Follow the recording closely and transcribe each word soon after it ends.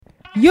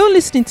You're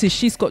listening to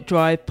She's Got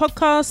Drive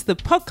podcast, the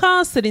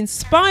podcast that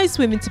inspires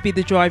women to be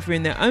the driver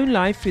in their own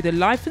life through the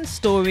life and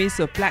stories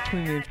of Black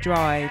women with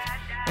drive.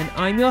 And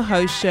I'm your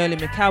host, Shirley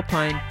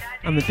McAlpine.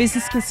 I'm a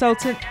business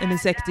consultant, an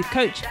executive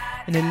coach,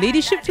 and a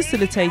leadership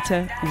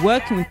facilitator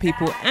working with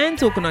people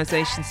and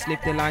organisations to live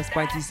their lives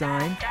by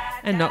design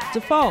and not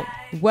default.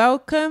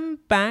 Welcome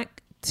back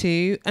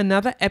to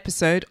another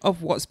episode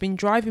of What's Been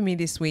Driving Me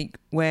this week,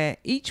 where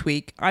each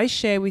week I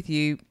share with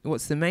you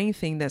what's the main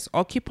thing that's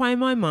occupying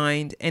my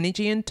mind,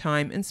 energy and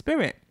time and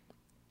spirit.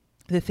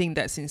 The thing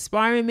that's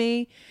inspiring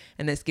me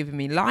and that's giving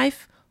me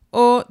life,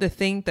 or the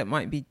thing that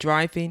might be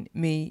driving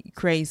me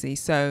crazy.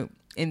 So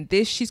in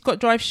this She's Got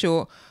Drive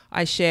short,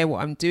 I share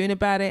what I'm doing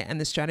about it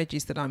and the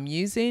strategies that I'm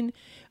using,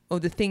 or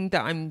the thing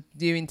that I'm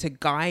doing to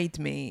guide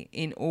me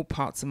in all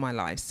parts of my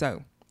life.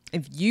 So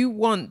if you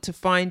want to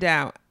find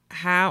out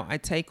how I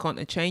take on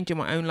a change in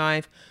my own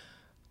life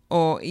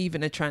or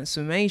even a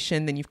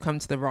transformation, then you've come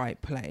to the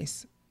right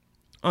place.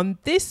 On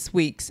this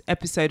week's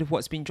episode of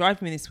What's Been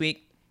Driving Me this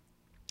week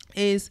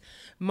is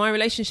my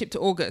relationship to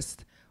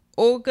August.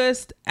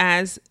 August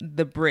as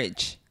the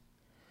bridge.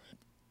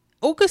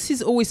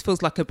 August always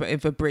feels like a bit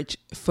of a bridge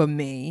for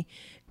me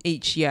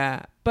each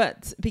year,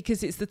 but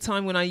because it's the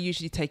time when I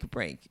usually take a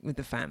break with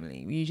the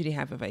family. We usually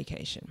have a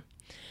vacation,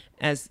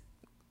 as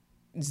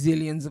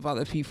zillions of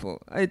other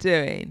people are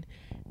doing.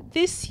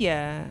 This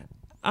year,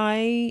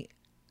 I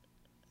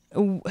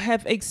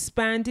have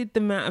expanded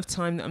the amount of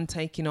time that I'm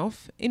taking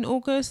off in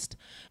August.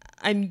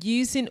 I'm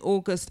using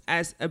August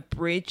as a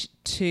bridge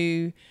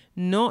to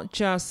not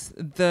just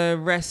the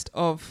rest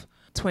of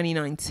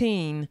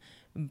 2019,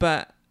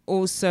 but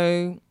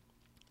also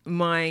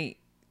my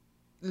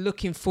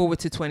looking forward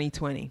to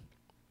 2020.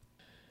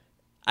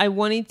 I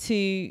wanted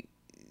to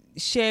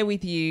share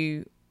with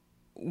you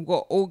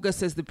what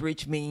August as the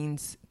bridge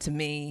means to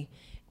me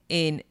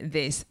in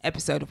this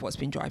episode of What's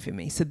Been Driving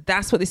Me. So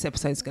that's what this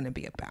episode is going to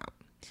be about.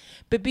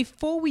 But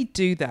before we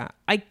do that,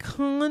 I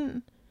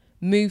can't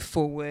move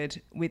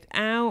forward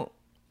without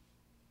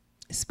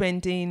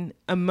spending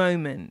a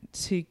moment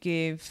to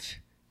give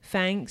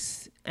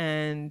thanks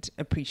and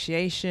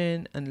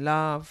appreciation and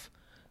love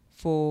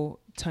for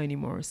Toni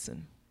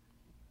Morrison.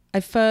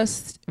 I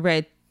first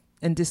read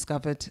and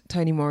discovered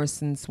Toni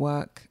Morrison's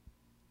work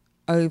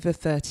over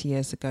 30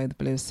 years ago, The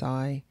Blue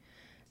Sigh.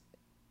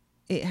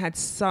 It had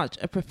such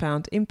a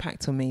profound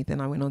impact on me.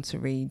 Then I went on to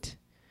read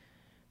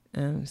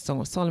Song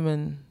of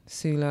Solomon,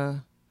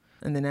 Sula,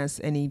 and then as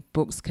any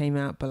books came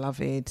out,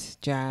 Beloved,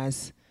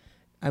 Jazz,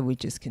 I would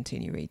just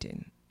continue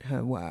reading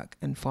her work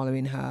and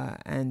following her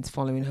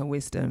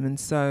wisdom. And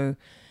so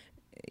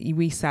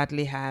we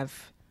sadly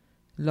have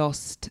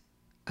lost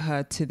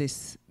her to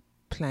this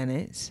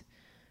planet,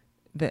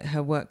 but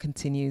her work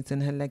continues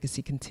and her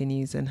legacy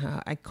continues and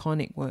her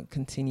iconic work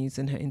continues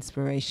and her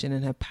inspiration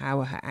and her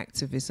power, her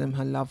activism,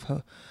 her love,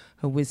 her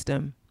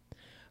wisdom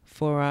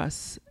for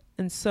us.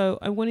 And so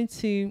I wanted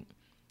to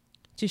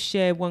just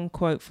share one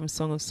quote from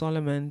Song of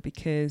Solomon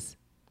because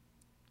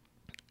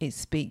it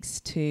speaks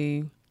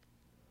to,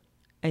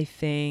 I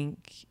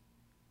think,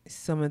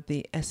 some of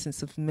the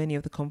essence of many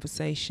of the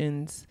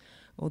conversations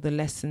or the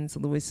lessons or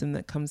the wisdom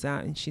that comes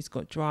out and She's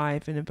Got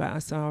Drive and about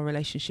us, our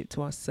relationship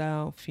to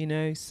ourselves, you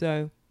know.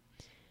 So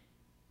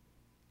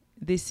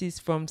this is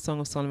from Song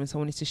of Solomon. So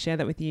I wanted to share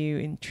that with you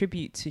in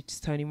tribute to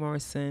Toni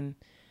Morrison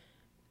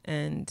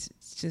and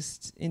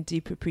just in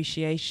deep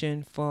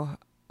appreciation for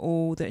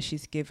all that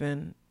she's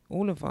given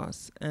all of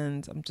us.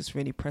 And I'm just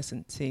really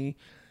present to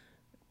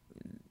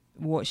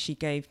what she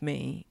gave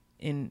me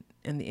and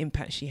the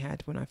impact she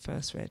had when I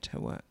first read her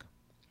work.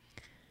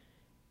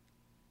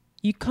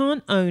 You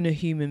can't own a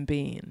human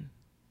being.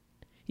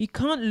 You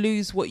can't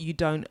lose what you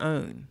don't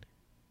own.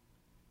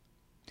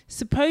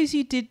 Suppose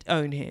you did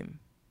own him.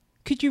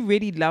 Could you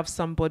really love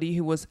somebody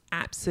who was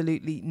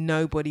absolutely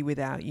nobody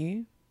without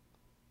you?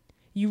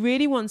 You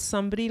really want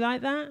somebody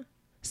like that?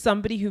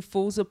 Somebody who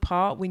falls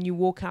apart when you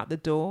walk out the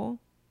door?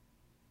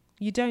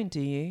 You don't,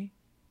 do you?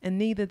 And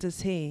neither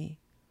does he.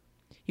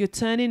 You're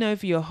turning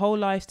over your whole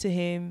life to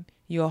him,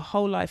 your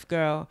whole life,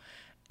 girl,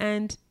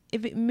 and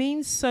if it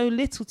means so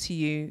little to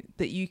you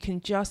that you can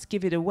just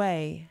give it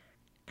away,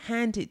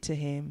 hand it to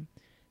him,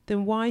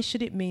 then why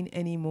should it mean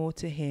any more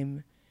to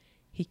him?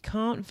 He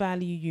can't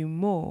value you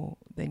more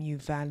than you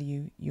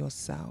value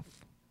yourself.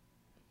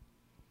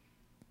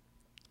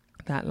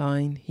 That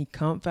line, he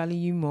can't value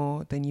you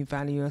more than you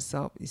value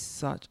yourself, is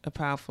such a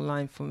powerful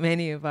line for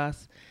many of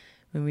us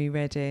when we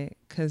read it,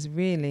 because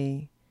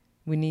really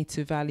we need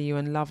to value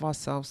and love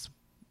ourselves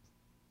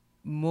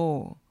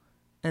more.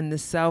 And the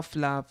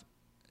self-love,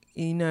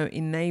 you know,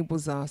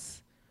 enables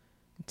us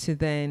to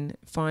then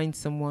find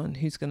someone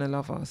who's going to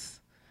love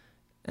us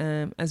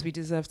as we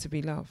deserve to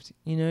be loved,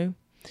 you know.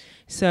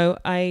 So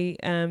I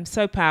am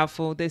so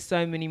powerful. There's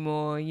so many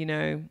more, you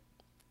know,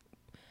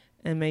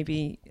 and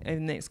maybe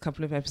in the next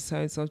couple of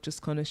episodes I'll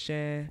just kind of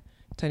share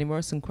Toni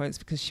Morrison quotes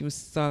because she was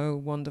so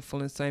wonderful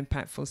and so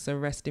impactful. So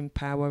rest in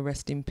power,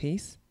 rest in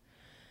peace,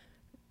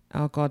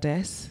 our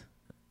goddess.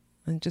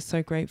 I'm just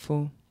so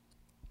grateful.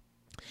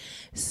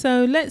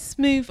 So let's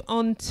move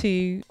on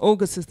to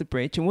August as the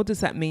bridge. And what does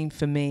that mean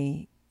for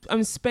me?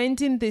 I'm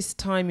spending this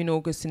time in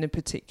August in a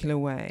particular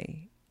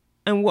way.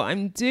 And what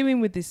I'm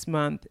doing with this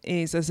month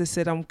is, as I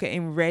said, I'm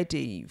getting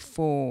ready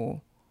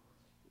for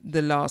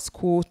the last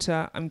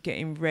quarter. I'm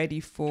getting ready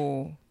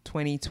for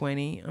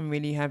 2020. I'm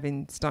really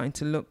starting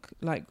to look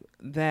like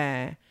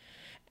there.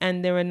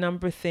 And there are a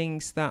number of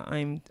things that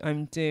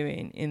I'm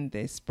doing in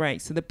this break.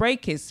 So the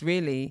break is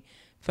really,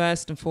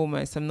 first and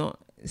foremost, I'm not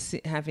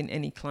having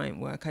any client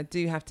work. I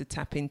do have to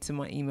tap into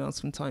my emails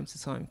from time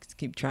to time to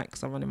keep track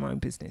because I run in my own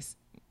business.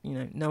 You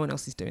know, no one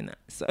else is doing that.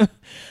 So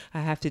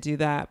I have to do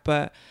that.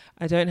 But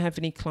I don't have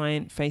any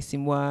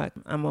client-facing work.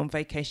 I'm on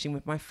vacation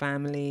with my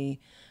family.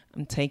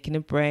 I'm taking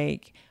a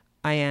break.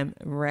 I am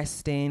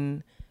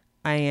resting.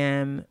 I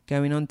am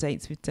going on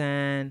dates with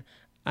Dan.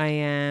 I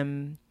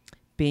am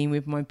being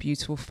with my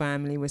beautiful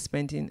family. We're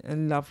spending a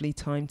lovely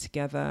time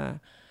together.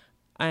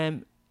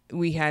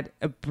 We had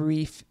a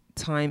brief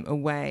time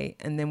away,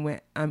 and then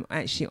I'm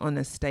actually on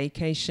a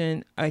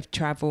staycation. I've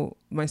traveled,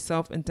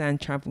 myself and Dan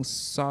travel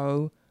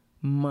so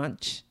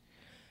much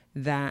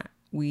that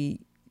we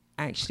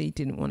actually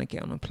didn't want to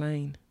get on a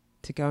plane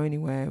to go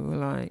anywhere. We were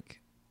like,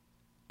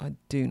 I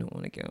do not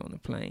want to go on a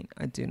plane.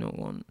 I do not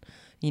want,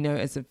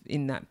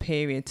 in that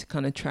period to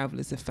kind of travel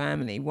as a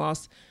family.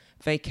 Whilst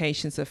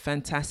vacations are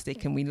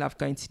fantastic and we love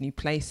going to new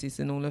places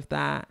and all of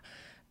that,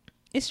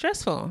 it's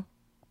stressful.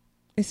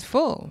 It's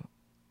full.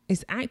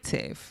 It's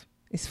active.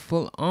 It's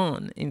full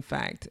on, in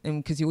fact,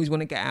 and because you always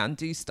want to get out and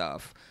do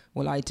stuff.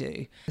 Well, I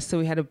do. So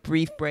we had a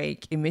brief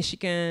break in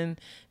Michigan,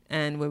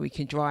 and where we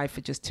could drive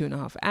for just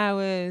 2.5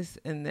 hours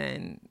and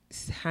then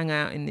hang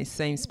out in this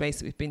same space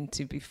that we've been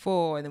to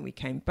before. And then we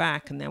came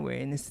back, and now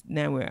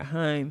we're at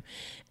home,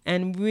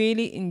 and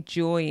really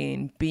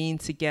enjoying being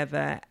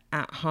together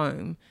at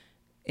home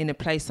in a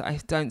place that I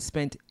don't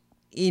spend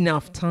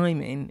enough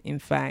time in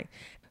fact,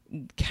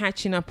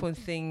 catching up on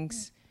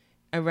things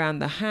around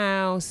the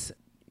house,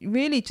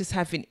 really just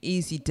having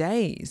easy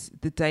days.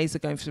 The days are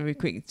going very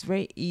quick. It's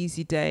very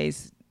easy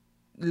days,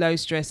 low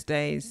stress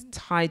days,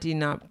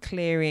 tidying up,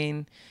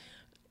 clearing,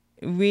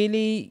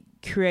 really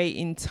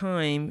creating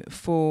time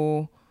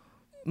for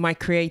my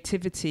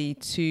creativity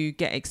to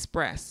get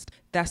expressed.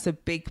 That's a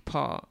big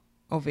part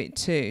of it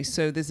too.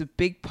 So there's a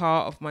big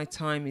part of my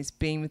time is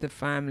being with the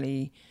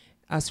family,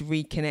 us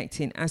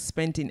reconnecting, us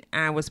spending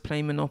hours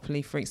playing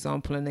Monopoly, for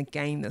example, in a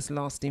game that's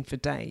lasting for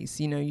days.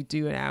 You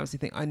do hours, you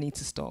think, I need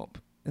to stop,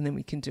 and then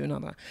we can do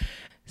another.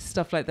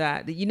 Stuff like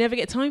that you never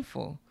get time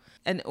for.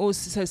 And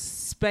also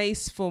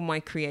space for my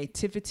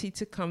creativity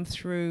to come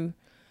through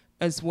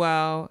as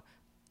well.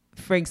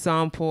 For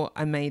example,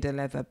 I made a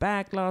leather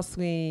bag last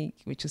week,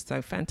 which is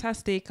so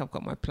fantastic. I've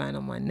got my plan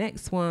on my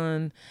next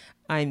one.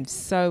 I'm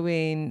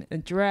sewing a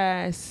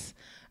dress.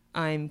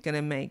 I'm going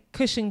to make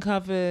cushion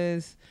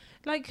covers.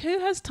 Like, who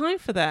has time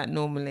for that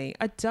normally?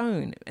 I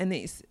don't. And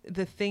it's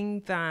the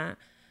thing that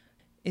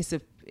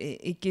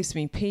it gives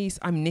me peace.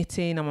 I'm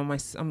knitting.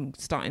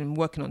 I'm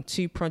working on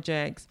 2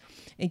 projects.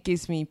 It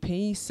gives me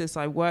peace as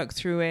I work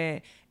through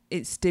it.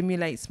 It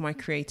stimulates my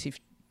creative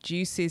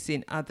juices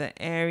in other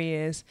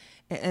areas.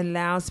 It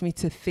allows me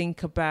to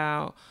think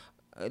about,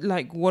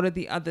 like, what are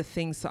the other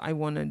things that I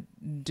want to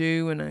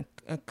do and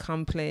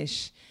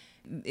accomplish.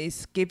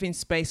 It's giving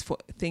space for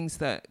things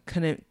that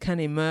can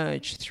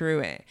emerge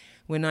through it.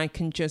 When I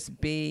can just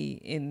be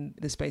in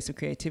the space of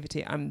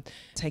creativity, I'm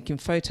taking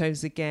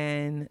photos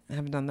again. I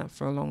haven't done that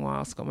for a long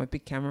while. So I've got my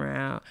big camera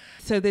out.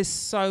 So there's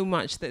so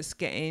much that's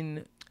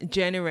getting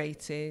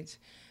generated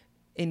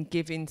in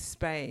giving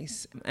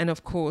space. And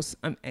of course,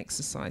 I'm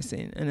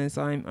exercising. And as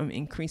I'm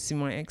increasing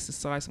my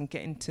exercise,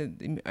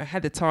 I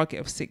had a target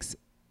of six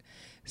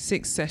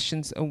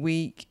sessions a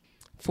week,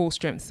 4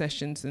 strength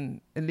sessions and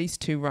at least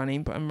 2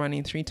 running, but I'm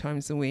running 3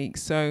 times a week.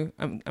 So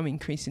I'm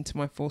increasing to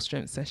my 4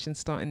 strength sessions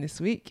starting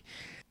this week,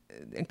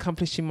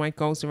 accomplishing my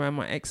goals around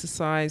my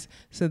exercise.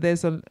 So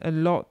there's a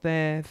lot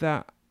there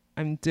that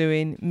I'm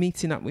doing,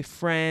 meeting up with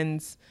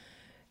friends.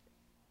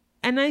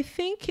 And I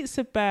think it's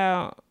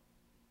about,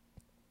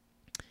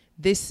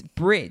 this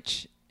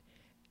bridge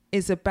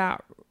is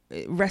about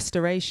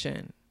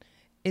restoration,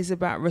 is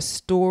about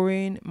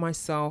restoring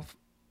myself,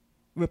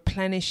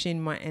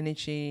 replenishing my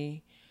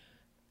energy,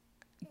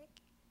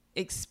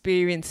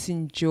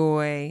 experiencing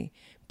joy,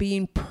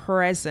 being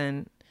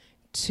present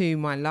to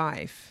my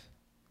life,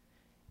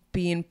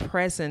 being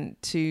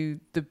present to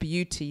the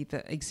beauty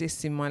that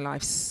exists in my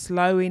life,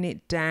 slowing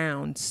it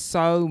down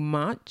so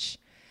much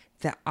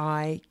that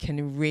I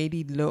can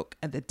really look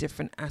at the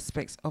different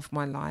aspects of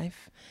my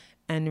life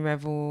and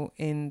revel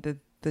in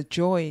the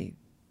joy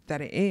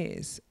that it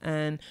is.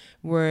 And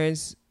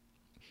whereas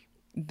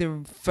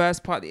the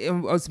first part, I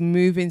was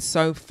moving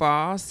so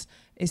fast,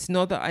 it's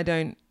not that I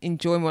don't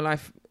enjoy my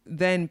life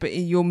then, but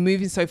you're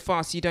moving so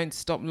fast, you don't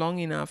stop long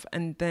enough.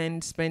 And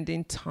then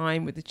spending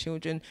time with the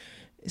children,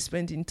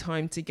 spending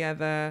time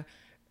together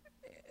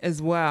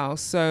as well.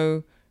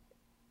 So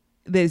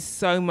there's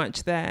so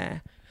much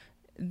there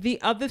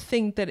the other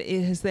thing that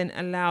it has then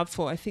allowed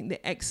for, I think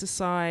the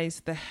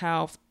exercise, the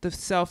health, the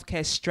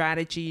self-care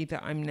strategy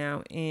that I'm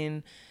now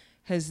in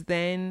has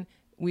then,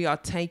 we are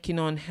taking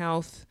on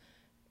health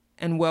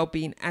and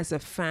well-being as a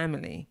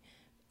family.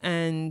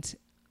 And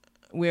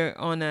we're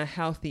on a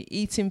healthy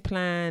eating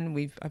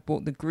plan. I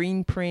bought the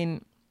green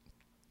print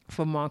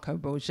for Marco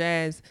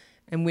Borges,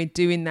 and we're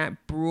doing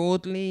that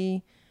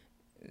broadly,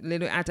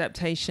 little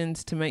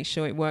adaptations to make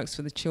sure it works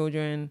for the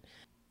children,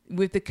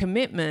 with the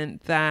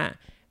commitment that,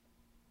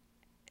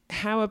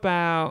 how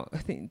about, I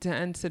think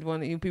Dan said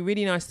one, it would be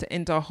really nice to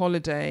end our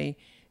holiday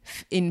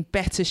in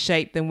better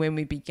shape than when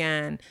we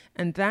began.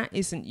 And that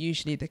isn't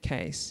usually the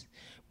case.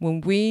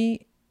 When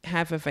we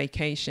have a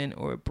vacation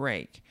or a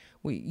break,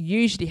 what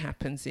usually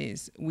happens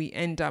is we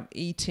end up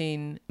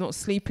eating, not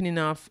sleeping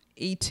enough,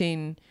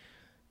 eating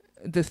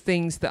the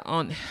things that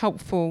aren't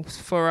helpful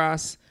for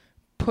us,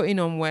 putting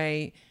on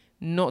weight,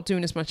 not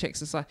doing as much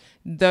exercise.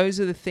 Those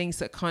are the things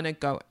that kind of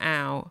go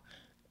out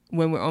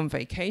when we're on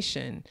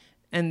vacation.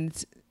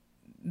 And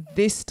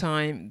this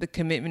time, the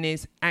commitment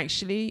is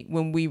actually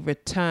when we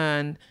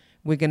return,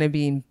 we're going to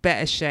be in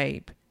better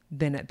shape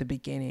than at the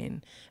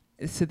beginning.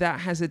 So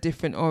that has a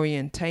different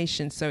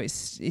orientation. So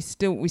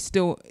you're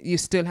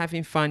still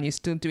having fun. You're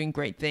still doing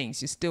great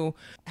things. You're still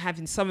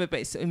having some of it, but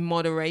it's in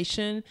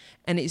moderation.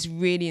 And it's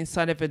really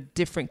inside of a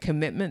different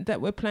commitment that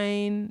we're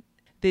playing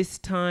this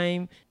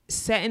time,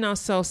 setting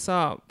ourselves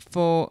up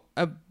for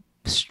a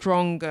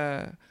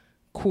stronger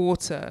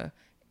quarter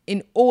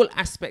in all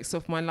aspects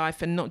of my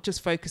life, and not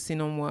just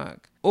focusing on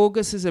work.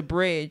 August as a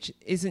bridge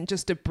isn't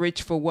just a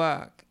bridge for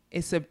work.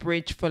 It's a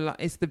bridge for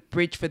it's the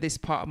bridge for this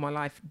part of my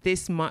life,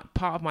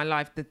 part of my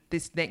life,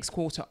 this next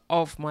quarter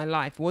of my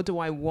life. What do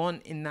I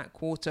want in that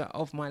quarter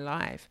of my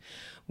life?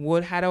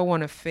 How do I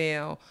want to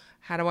feel?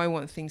 How do I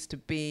want things to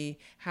be?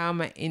 How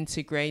am I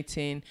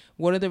integrating?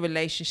 What are the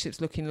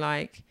relationships looking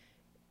like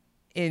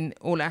in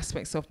all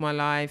aspects of my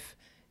life?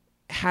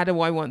 How do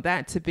I want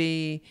that to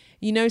be?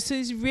 So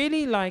it's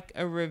really like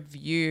a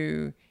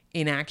review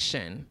in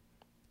action.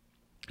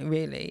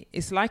 Really,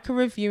 it's like a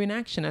review in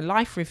action, a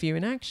life review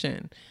in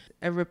action,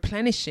 a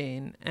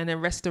replenishing and a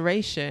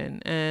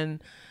restoration.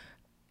 And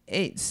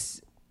it's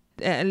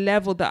at a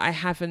level that I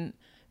haven't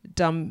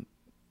done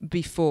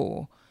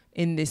before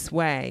in this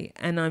way.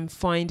 And I'm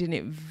finding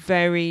it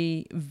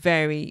very,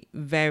 very,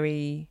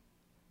 very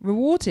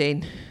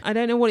rewarding. I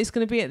don't know what it's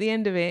going to be at the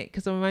end of it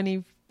because I'm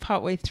only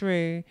partway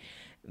through,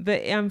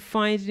 but I'm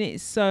finding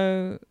it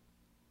so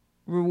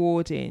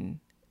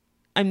rewarding.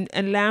 I'm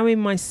allowing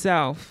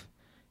myself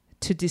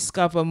to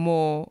discover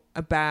more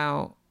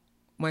about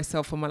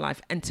myself and my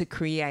life, and to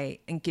create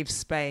and give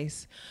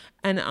space.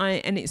 And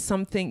it's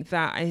something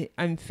that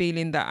I'm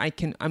feeling that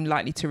I'm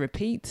likely to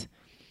repeat.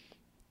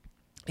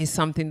 It's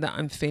something that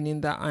I'm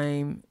feeling that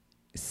I'm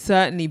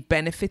certainly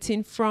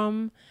benefiting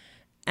from,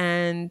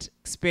 and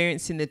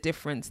experiencing the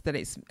difference that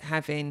it's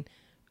having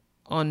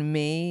on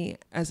me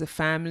as a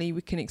family.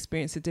 We can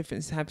experience the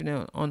difference it's having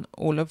on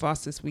all of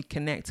us as we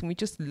connect, and we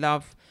just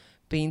love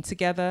being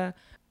together.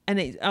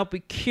 And I'll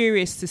be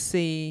curious to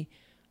see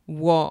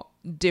what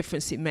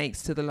difference it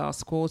makes to the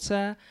last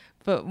quarter,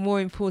 but more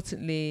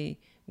importantly,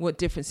 what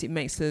difference it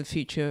makes to the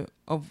future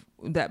of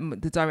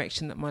the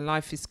direction that my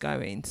life is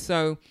going.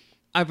 So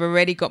I've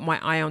already got my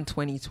eye on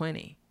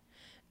 2020.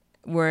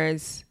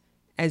 Whereas,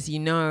 as you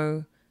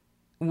know,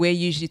 we're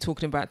usually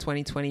talking about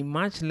 2020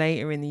 much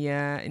later in the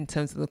year in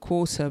terms of the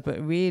quarter, but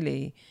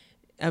really,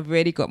 I've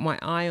already got my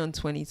eye on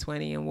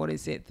 2020 and what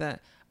is it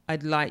that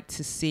I'd like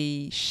to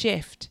see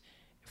shift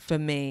for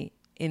me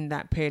in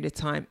that period of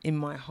time in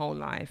my whole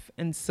life.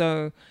 And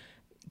so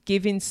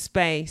giving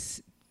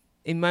space,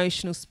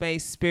 emotional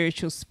space,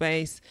 spiritual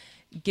space,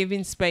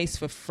 giving space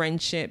for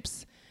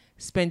friendships,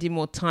 spending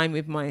more time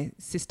with my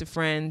sister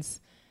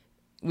friends,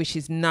 which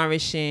is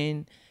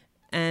nourishing,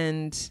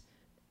 and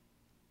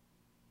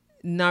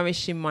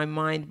nourishing my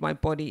mind, my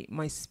body,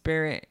 my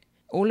spirit,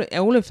 all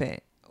of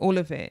it.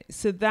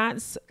 So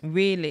that's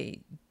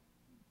really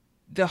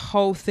the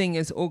whole thing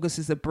as August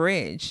as a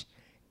bridge,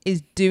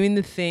 is doing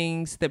the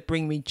things that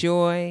bring me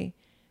joy,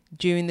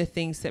 doing the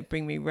things that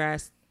bring me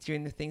rest,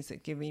 doing the things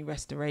that give me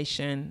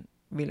restoration,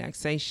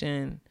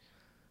 relaxation,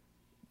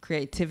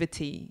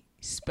 creativity,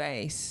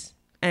 space,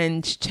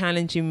 and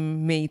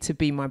challenging me to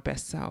be my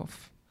best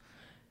self.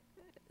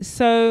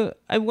 So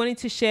I wanted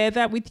to share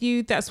that with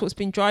you. That's what's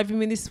been driving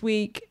me this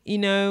week.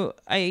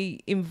 I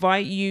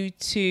invite you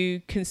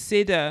to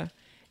consider,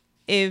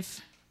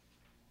 if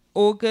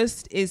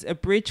August is a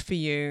bridge for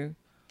you,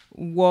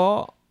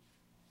 what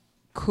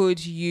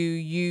could you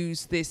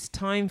use this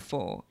time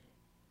for?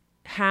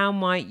 How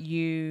might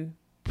you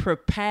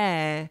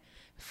prepare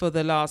for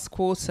the last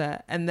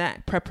quarter? And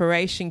that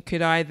preparation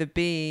could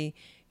be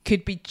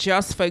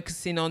just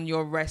focusing on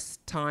your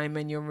rest time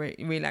and your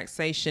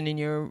relaxation and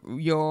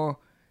your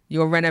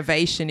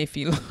renovation, if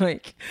you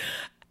like.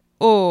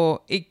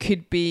 Or it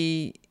could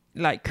be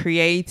like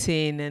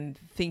creating and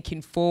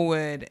thinking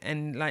forward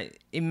and like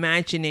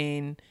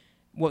imagining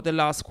what the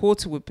last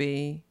quarter would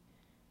be.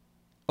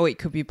 Or it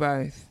could be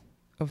both.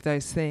 of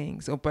those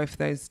things or both of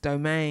those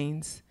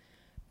domains,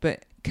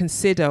 but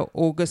consider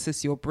August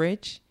as your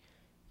bridge.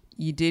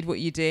 You did what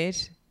you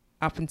did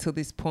up until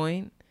this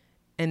point,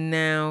 and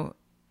now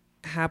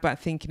how about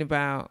thinking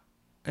about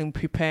and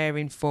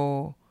preparing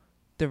for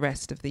the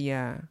rest of the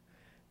year?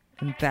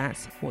 And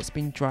that's what's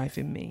been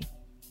driving me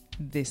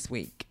this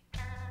week.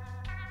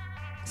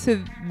 So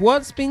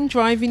what's been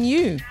driving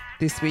you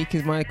this week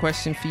is my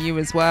question for you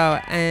as well.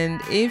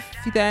 And if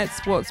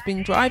that's what's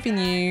been driving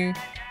you,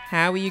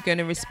 how are you going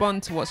to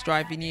respond to what's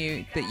driving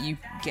you that you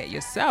get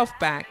yourself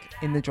back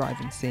in the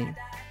driving scene?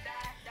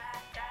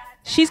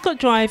 She's Got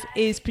Drive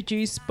is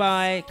produced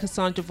by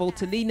Cassandra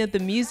Voltalina. The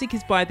music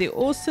is by the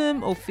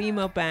awesome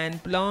all-female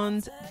band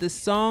Blonde. The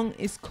song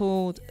is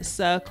called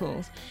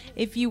Circles.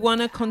 If you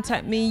want to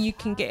contact me, you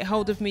can get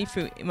hold of me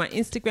through my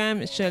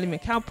Instagram. It's Shirley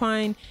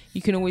McAlpine.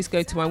 You can always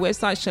go to my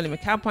website,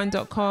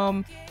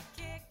 shirleymcalpine.com.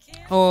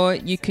 Or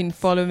you can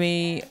follow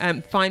me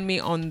and find me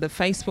on the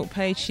Facebook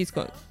page. She's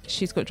got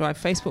Drive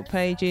Facebook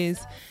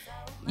pages.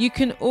 You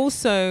can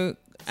also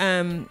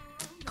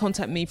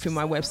contact me through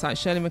my website,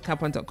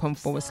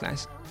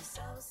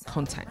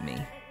 shirleymcalpine.com/contact me.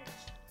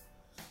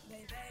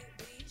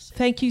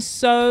 Thank you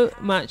so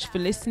much for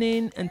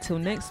listening. Until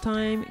next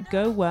time,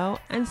 go well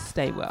and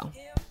stay well.